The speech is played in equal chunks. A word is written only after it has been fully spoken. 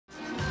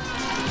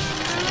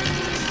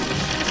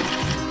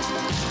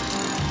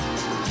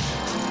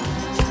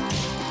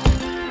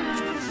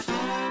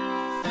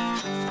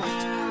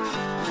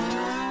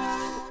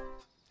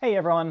Hey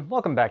everyone,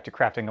 welcome back to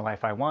Crafting the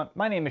Life I Want.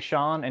 My name is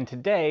Sean, and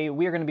today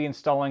we are going to be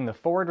installing the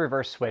forward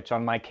reverse switch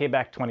on my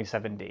KBAC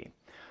 27D.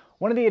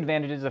 One of the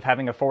advantages of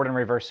having a forward and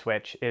reverse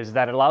switch is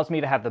that it allows me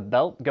to have the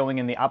belt going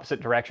in the opposite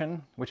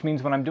direction, which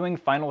means when I'm doing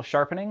final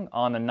sharpening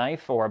on a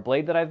knife or a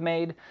blade that I've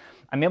made,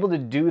 I'm able to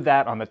do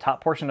that on the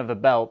top portion of the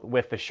belt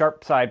with the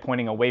sharp side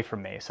pointing away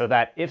from me, so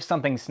that if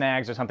something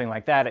snags or something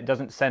like that, it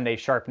doesn't send a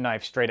sharp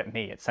knife straight at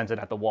me, it sends it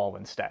at the wall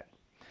instead.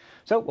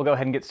 So we'll go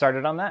ahead and get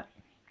started on that.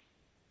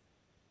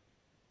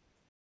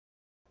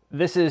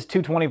 This is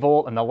 220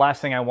 volt, and the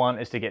last thing I want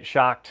is to get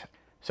shocked.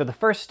 So the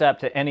first step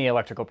to any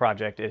electrical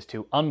project is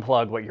to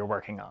unplug what you're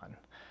working on.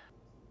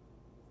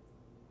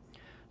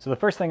 So the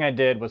first thing I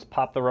did was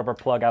pop the rubber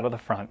plug out of the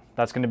front.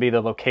 That's going to be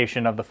the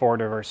location of the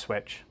forward reverse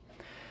switch.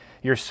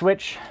 Your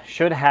switch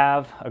should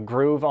have a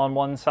groove on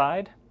one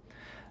side.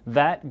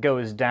 That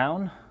goes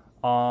down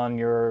on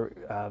your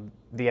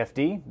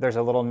VFD. There's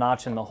a little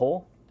notch in the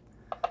hole.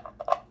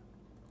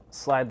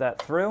 Slide that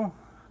through,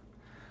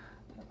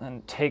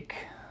 and take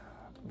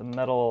the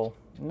metal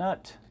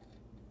nut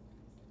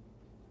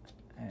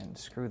and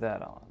screw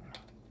that on.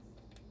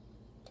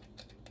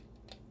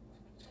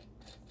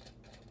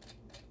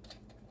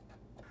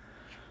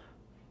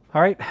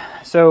 All right,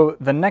 so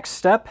the next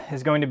step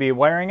is going to be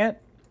wiring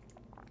it.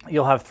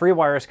 You'll have 3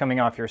 wires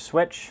coming off your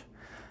switch.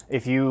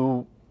 If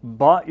you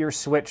bought your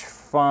switch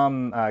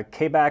from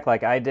KBAC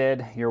like I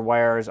did, your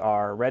wires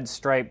are red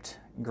striped,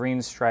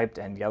 green striped,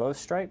 and yellow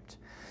striped.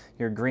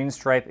 Your green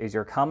stripe is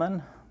your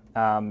common.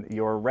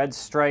 Your red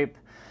stripe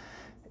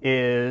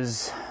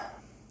is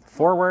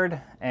forward,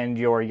 and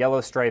your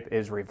yellow stripe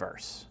is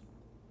reverse.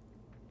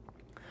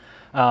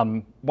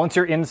 Once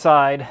you're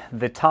inside,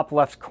 the top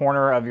left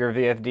corner of your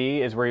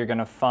VFD is where you're going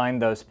to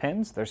find those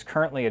pins. There's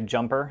currently a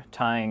jumper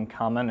tying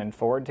common and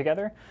forward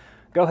together.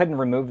 Go ahead and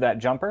remove that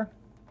jumper.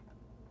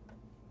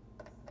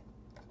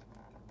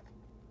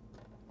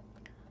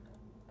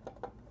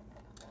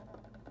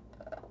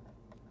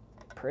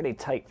 Pretty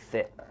tight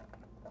fit.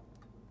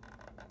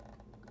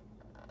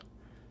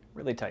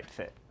 Really tight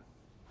fit.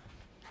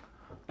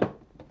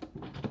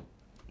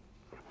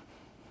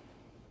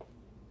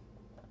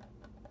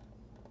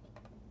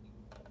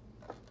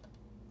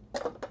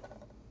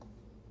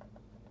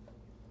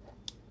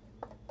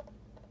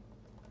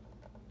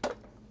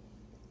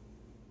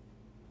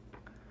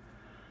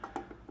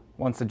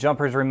 Once the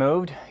jumper is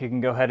removed, you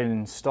can go ahead and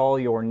install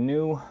your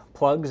new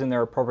plugs in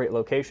their appropriate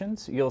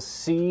locations. You'll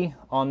see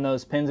on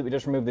those pins that we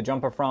just removed the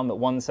jumper from that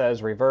one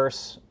says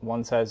reverse,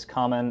 one says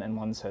common, and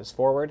one says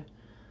forward.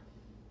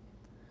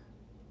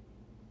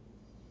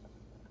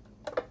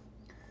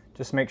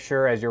 Just make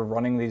sure as you're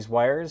running these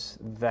wires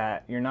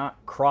that you're not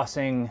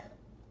crossing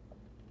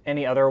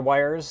any other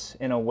wires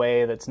in a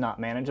way that's not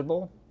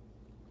manageable.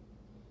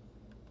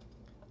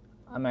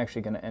 I'm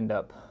actually going to end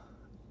up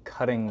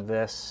cutting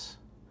this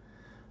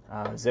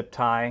zip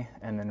tie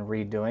and then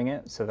redoing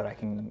it so that I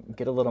can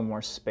get a little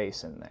more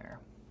space in there.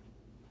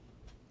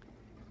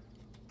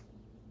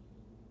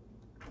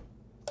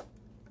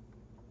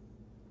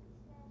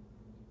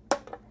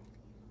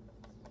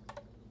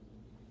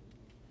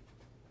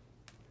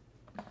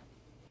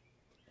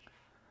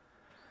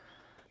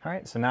 All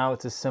right, so now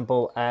it's as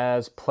simple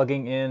as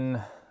plugging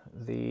in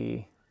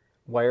the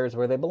wires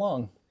where they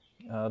belong.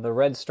 The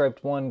red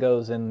striped one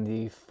goes in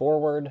the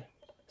forward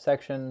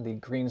section, the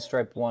green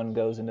striped one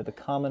goes into the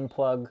common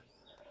plug,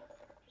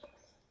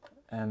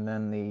 and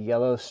then the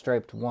yellow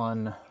striped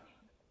one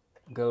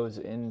goes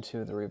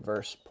into the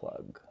reverse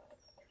plug.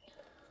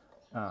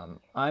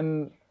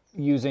 I'm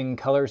using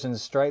colors and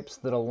stripes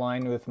that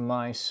align with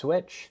my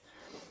switch.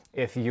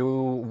 If you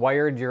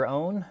wired your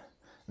own,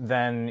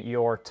 then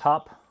your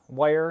top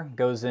wire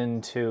goes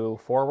into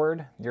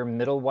forward, your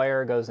middle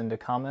wire goes into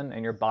common,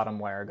 and your bottom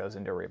wire goes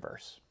into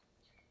reverse.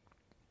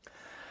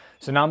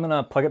 So now I'm going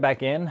to plug it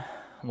back in.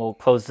 We'll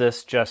close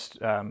this just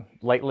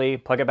lightly,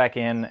 plug it back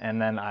in,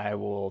 and then I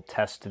will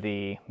test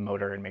the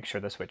motor and make sure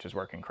the switch is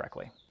working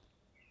correctly.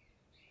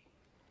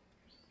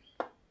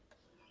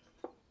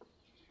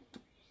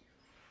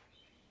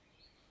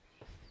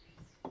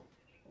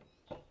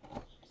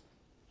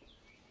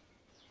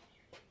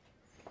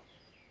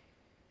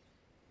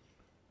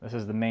 This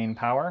is the main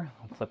power.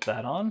 I'll flip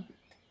that on.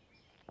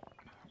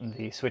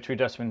 The switch we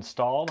just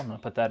installed, I'm going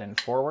to put that in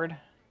forward,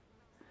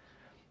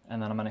 and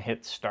then I'm going to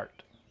hit start.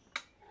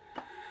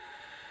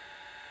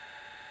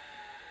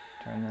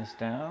 Turn this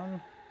down.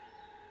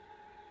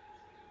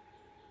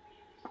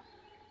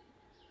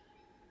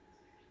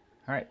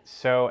 All right,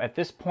 so at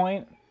this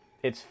point,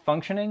 it's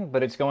functioning,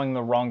 but it's going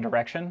the wrong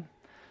direction.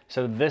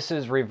 So this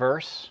is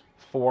reverse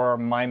for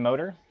my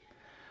motor.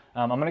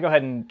 I'm going to go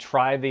ahead and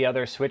try the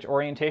other switch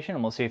orientation,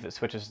 and we'll see if it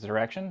switches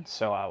direction.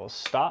 So I will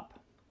stop,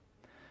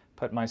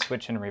 put my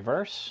switch in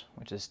reverse,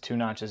 which is 2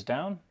 notches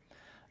down,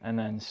 and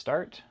then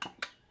start.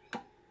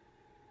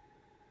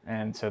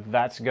 And so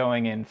that's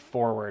going in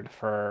forward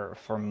for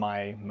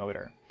my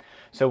motor.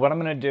 So what I'm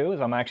going to do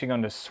is I'm actually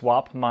going to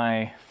swap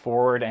my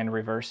forward and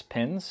reverse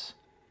pins,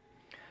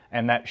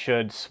 and that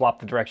should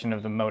swap the direction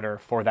of the motor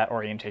for that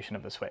orientation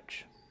of the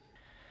switch.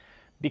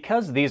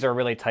 Because these are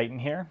really tight in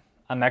here,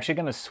 I'm actually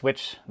going to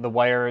switch the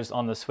wires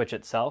on the switch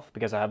itself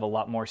because I have a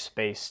lot more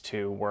space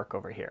to work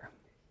over here.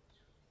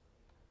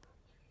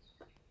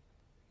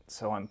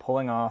 So I'm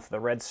pulling off the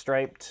red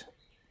striped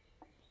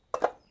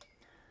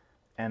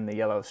and the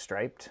yellow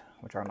striped,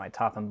 which are my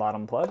top and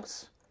bottom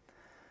plugs,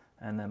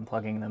 and then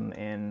plugging them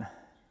in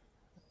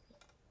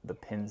the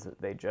pins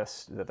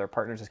that their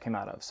partner just came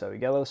out of. So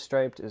yellow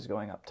striped is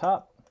going up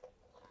top,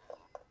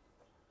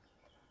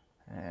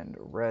 and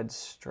red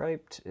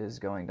striped is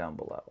going down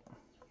below.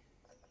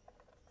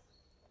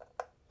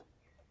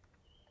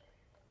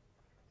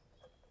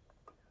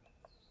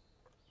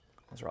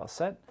 Those are all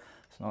set.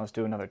 So now let's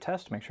do another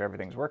test to make sure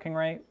everything's working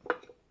right.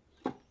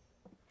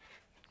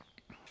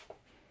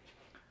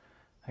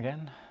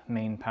 Again,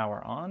 main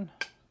power on.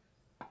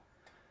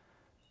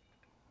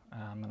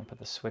 I'm going to put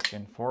the switch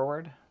in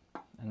forward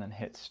and then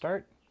hit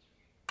start.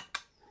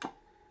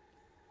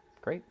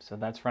 Great, so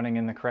that's running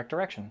in the correct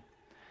direction.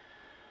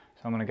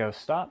 So I'm going to go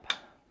stop,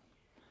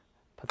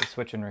 put the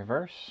switch in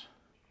reverse,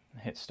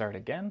 hit start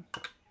again,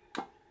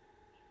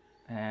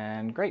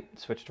 and great,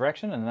 switch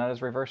direction, and that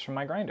is reverse from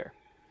my grinder.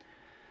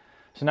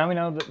 So now we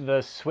know that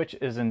the switch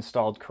is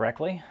installed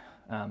correctly,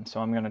 so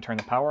I'm going to turn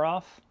the power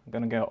off, I'm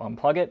going to go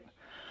unplug it,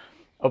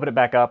 open it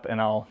back up,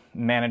 and I'll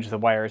manage the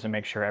wires and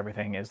make sure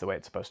everything is the way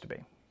it's supposed to be.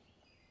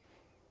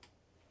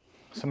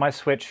 So my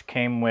switch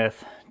came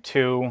with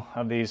 2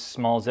 of these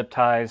small zip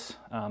ties.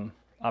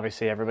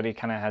 Obviously everybody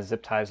kind of has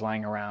zip ties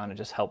lying around. It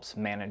just helps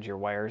manage your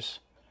wires.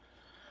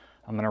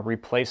 I'm going to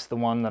replace the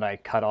one that I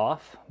cut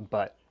off,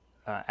 but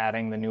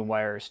adding the new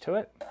wires to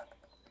it.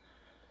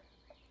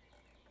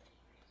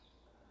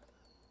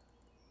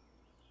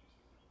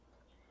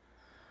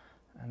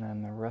 And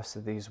then the rest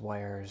of these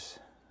wires,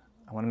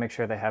 I want to make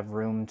sure they have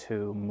room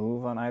to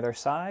move on either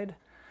side.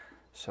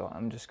 So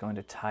I'm just going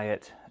to tie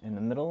it in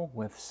the middle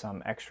with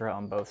some extra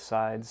on both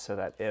sides so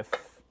that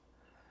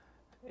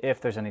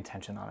if there's any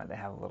tension on it, they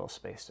have a little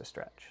space to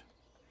stretch.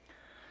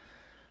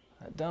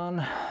 That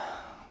done.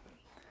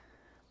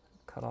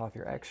 Cut off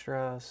your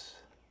extras.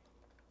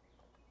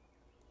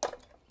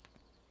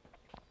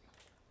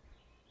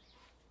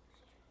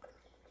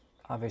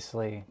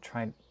 Obviously,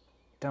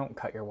 don't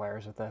cut your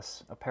wires with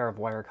this. A pair of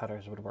wire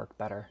cutters would work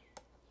better.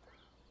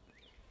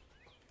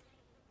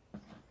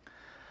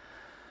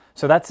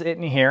 So that's it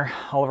in here.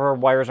 All of our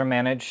wires are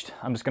managed.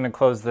 I'm just going to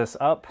close this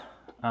up,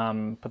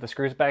 put the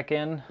screws back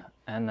in,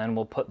 and then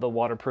we'll put the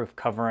waterproof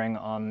covering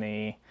on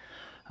the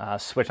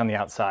switch on the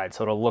outside.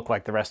 So it'll look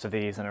like the rest of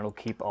these, and it'll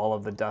keep all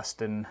of the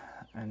dust and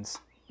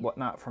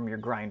whatnot from your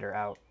grinder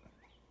out.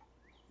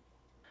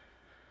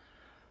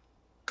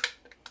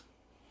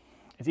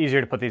 It's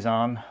easier to put these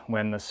on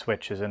when the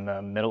switch is in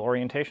the middle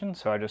orientation,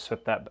 so I just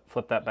flip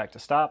that back to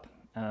stop,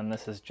 and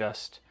this is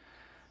just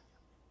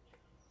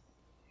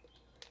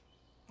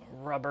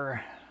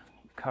rubber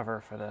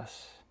cover for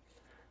this,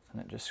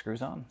 and it just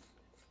screws on.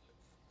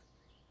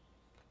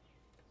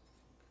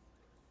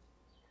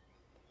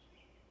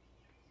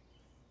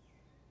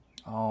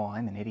 Oh,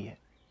 I'm an idiot.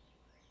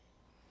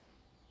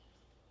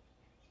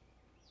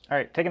 All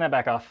right, taking that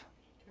back off.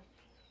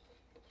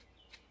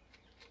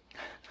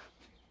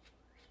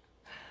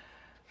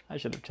 I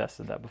should have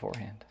tested that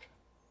beforehand.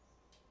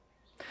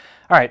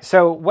 All right,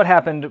 so what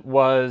happened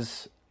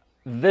was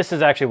this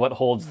is actually what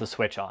holds the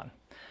switch on.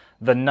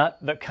 The nut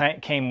that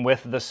came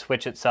with the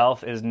switch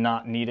itself is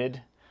not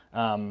needed.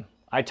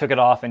 I took it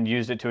off and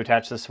used it to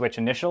attach the switch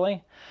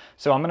initially.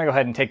 So I'm going to go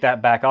ahead and take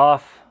that back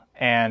off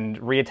and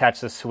reattach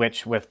the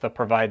switch with the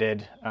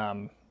provided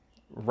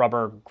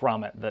rubber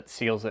grommet that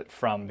seals it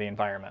from the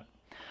environment.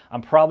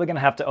 I'm probably going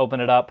to have to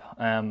open it up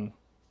and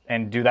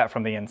do that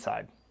from the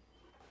inside.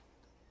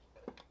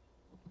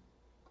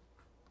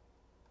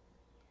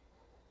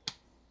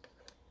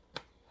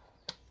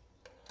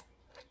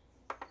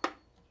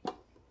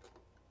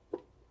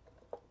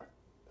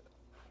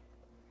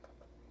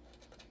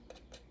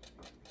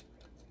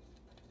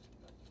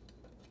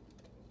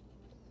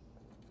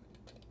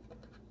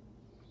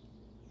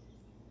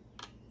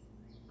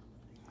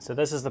 So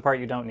this is the part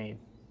you don't need.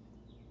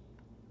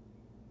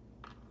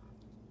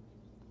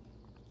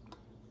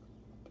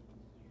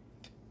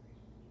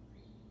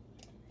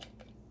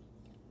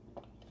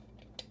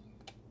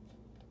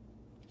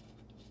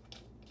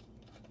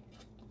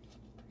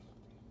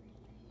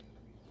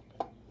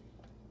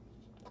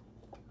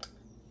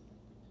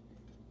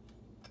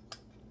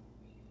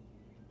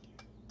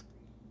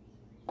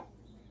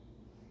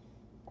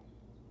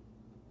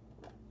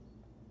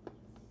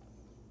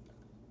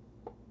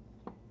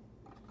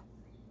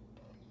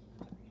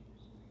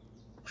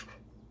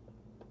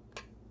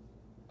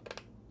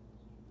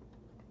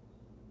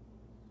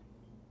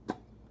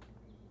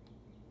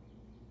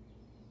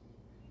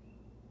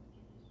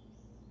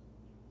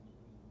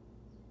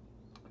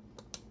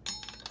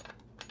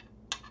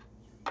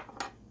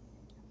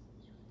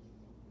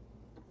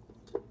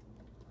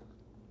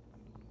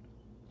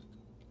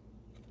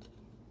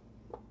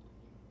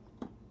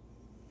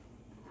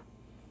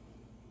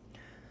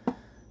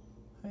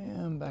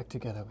 And back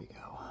together we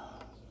go.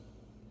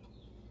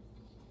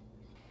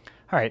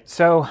 All right,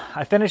 so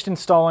I finished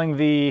installing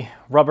the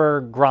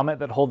rubber grommet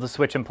that holds the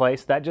switch in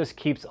place. That just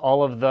keeps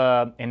all of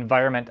the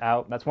environment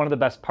out. That's one of the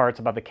best parts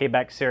about the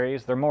KBAC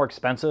series. They're more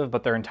expensive,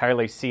 but they're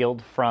entirely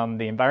sealed from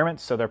the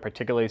environment, so they're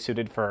particularly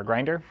suited for a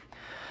grinder.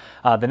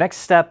 The next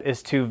step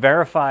is to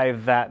verify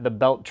that the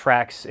belt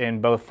tracks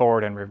in both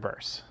forward and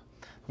reverse.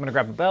 I'm gonna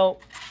grab a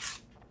belt.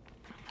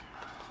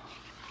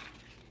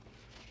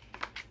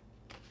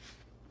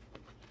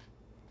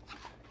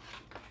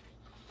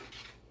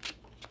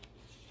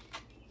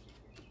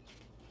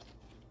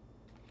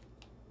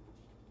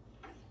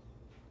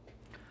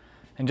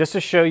 And just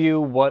to show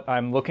you what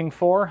I'm looking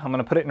for, I'm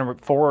going to put it in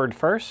forward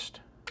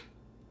first.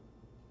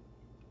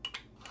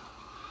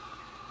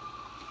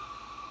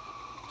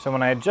 So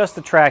when I adjust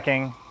the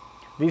tracking,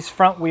 these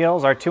front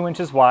wheels are 2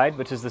 inches wide,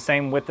 which is the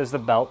same width as the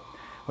belt.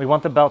 We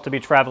want the belt to be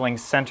traveling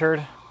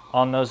centered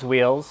on those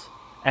wheels,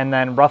 and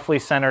then roughly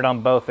centered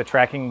on both the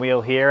tracking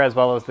wheel here as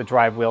well as the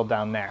drive wheel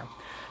down there.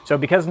 So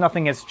because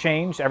nothing has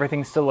changed,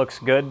 everything still looks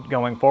good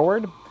going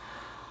forward.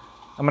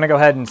 I'm going to go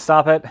ahead and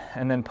stop it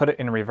and then put it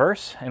in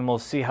reverse, and we'll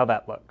see how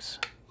that looks.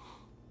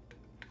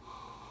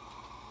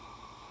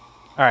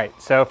 All right,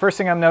 so first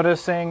thing I'm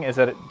noticing is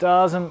that it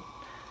doesn't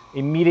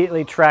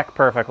immediately track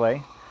perfectly.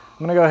 I'm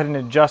going to go ahead and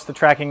adjust the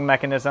tracking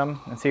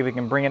mechanism and see if we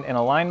can bring it in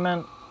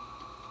alignment.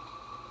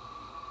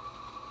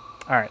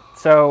 All right,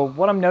 so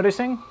what I'm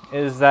noticing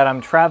is that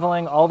I'm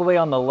traveling all the way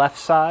on the left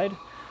side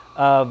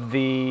of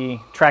the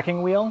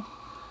tracking wheel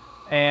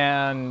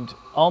and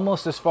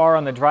almost as far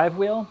on the drive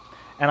wheel.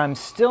 And I'm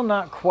still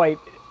not quite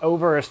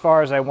over as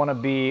far as I want to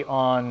be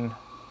on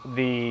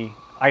the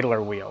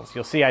idler wheels.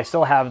 You'll see I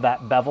still have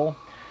that bevel,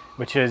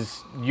 which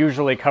is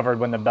usually covered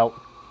when the belt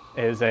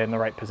is in the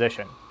right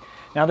position.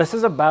 Now this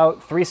is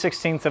about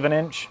 3/16 of an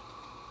inch.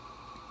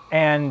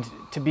 And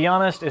to be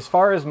honest, as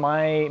far as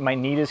my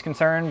need is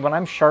concerned, when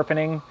I'm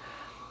sharpening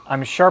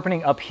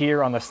up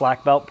here on the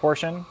slack belt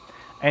portion.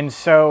 And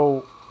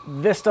so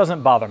this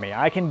doesn't bother me.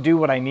 I can do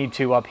what I need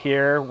to up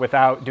here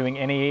without doing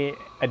any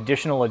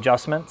additional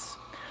adjustments.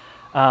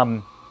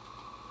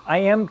 I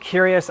am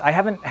curious. I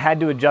haven't had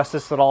to adjust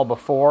this at all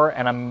before,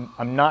 and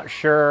I'm not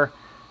sure.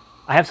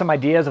 I have some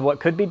ideas of what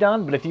could be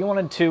done, but if you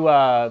wanted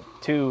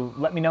to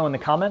let me know in the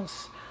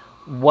comments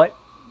what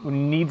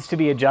needs to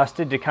be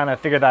adjusted to kind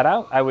of figure that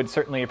out, I would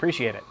certainly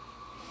appreciate it.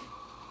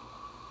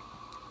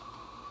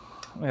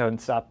 Let me go ahead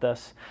and stop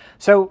this.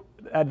 So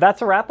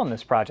that's a wrap on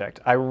this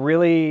project. I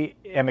really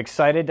am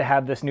excited to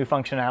have this new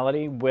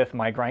functionality with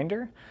my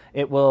grinder.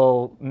 It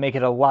will make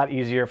it a lot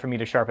easier for me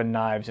to sharpen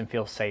knives and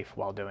feel safe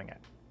while doing it.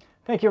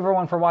 Thank you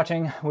everyone for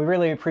watching. We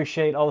really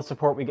appreciate all the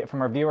support we get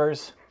from our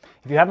viewers.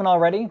 If you haven't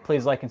already,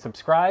 please like and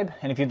subscribe.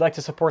 And if you'd like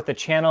to support the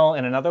channel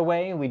in another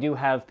way, we do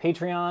have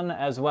Patreon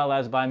as well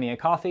as Buy Me a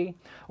Coffee.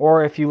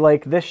 Or if you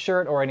like this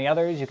shirt or any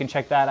others, you can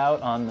check that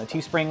out on the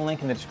Teespring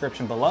link in the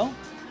description below.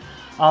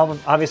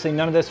 Obviously,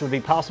 none of this would be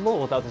possible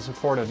without the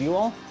support of you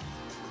all.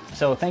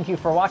 So thank you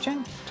for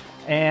watching,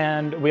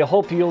 and we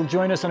hope you'll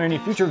join us on any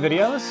future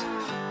videos.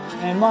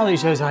 And Molly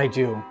says I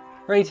do,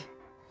 right?